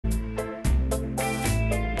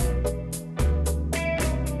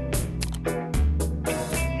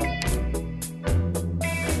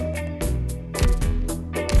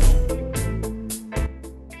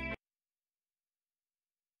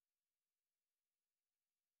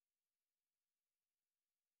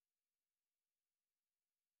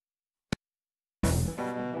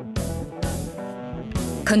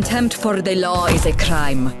Contempt for the law is a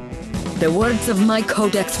crime. The words of my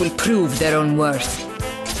codex will prove their own worth.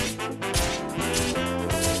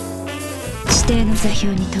 指定の座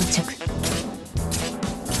標に到着。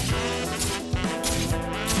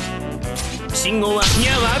信号は、い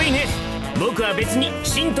や悪いね。僕は別に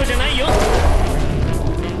信徒じゃないよ。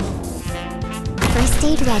First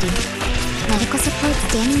aid ready. Medical support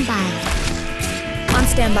standing by. On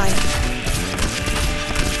standby.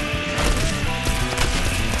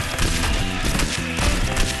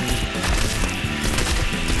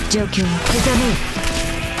 状況は刻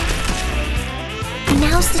め。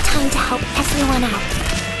Now's the time to help everyone out.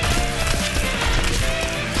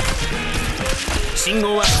 信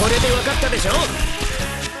号はこれで分かったでしょ。やっ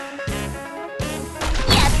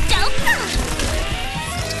ちゃおっか。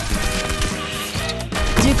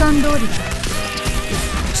時間通りだ。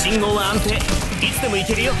信号は安定。いつでも行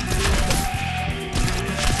けるよ。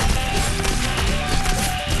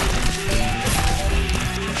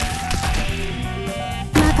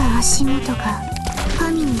まだ足元が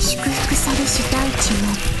神に祝福されし大地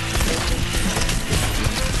も。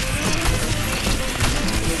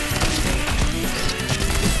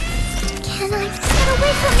Can I get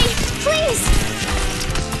away from me, please?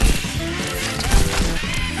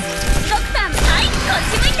 6番、はい、こっ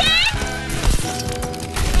ち向いて。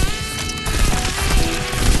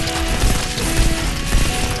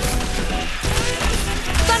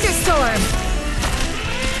Thunderstorm!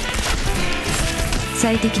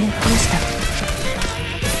 最適なコースだ。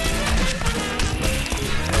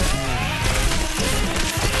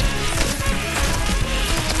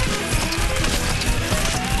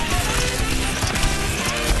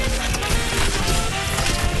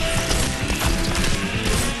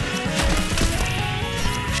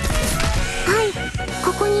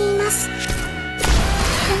ここにいます。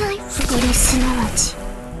これすなわち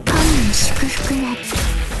神の祝福なり。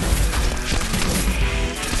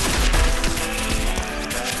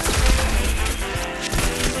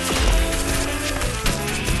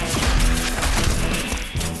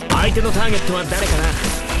相手のターゲットは誰かな。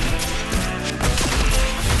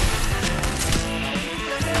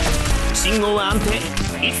信号は安定。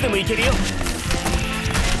いつでも行けるよ。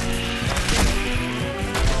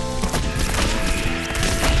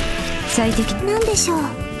最適。なんでしょう。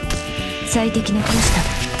最適なコースだ。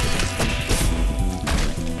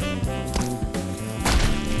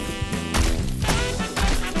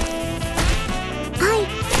はい、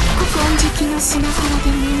金色の砂原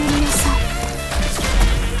で眠りなさい。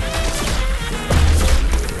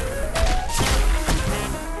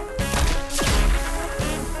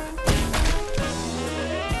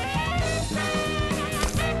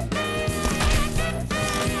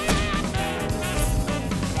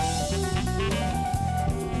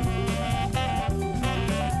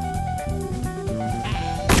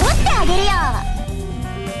あげるよ。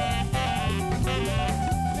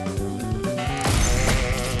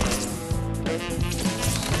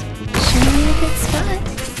Show me a good spot.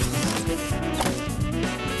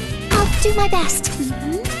 I'll do my best.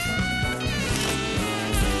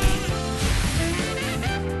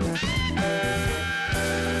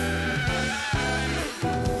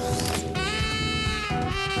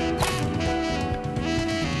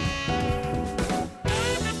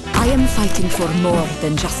 I am fighting for more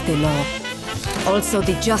than just the law. Also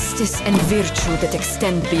the justice and virtue that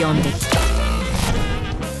extend beyond it.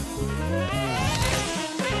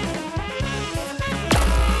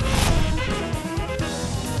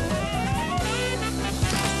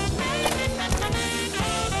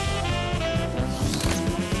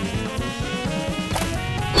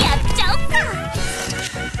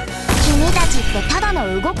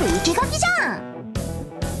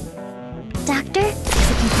 Doctor,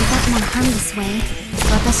 if you prevent more harm this way.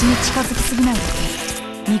 私に近づきすぎないで。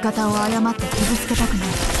味方を誤って傷つけたくない。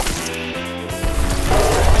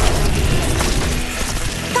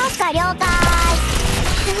閣下了解。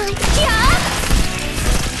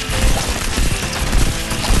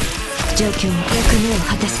状況も役目を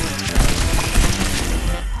果たす。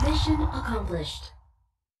Mission accomplished.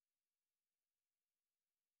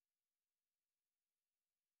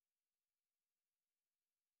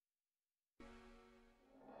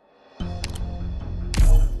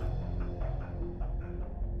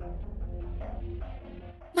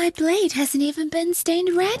 My blade hasn't even been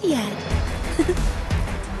stained red yet.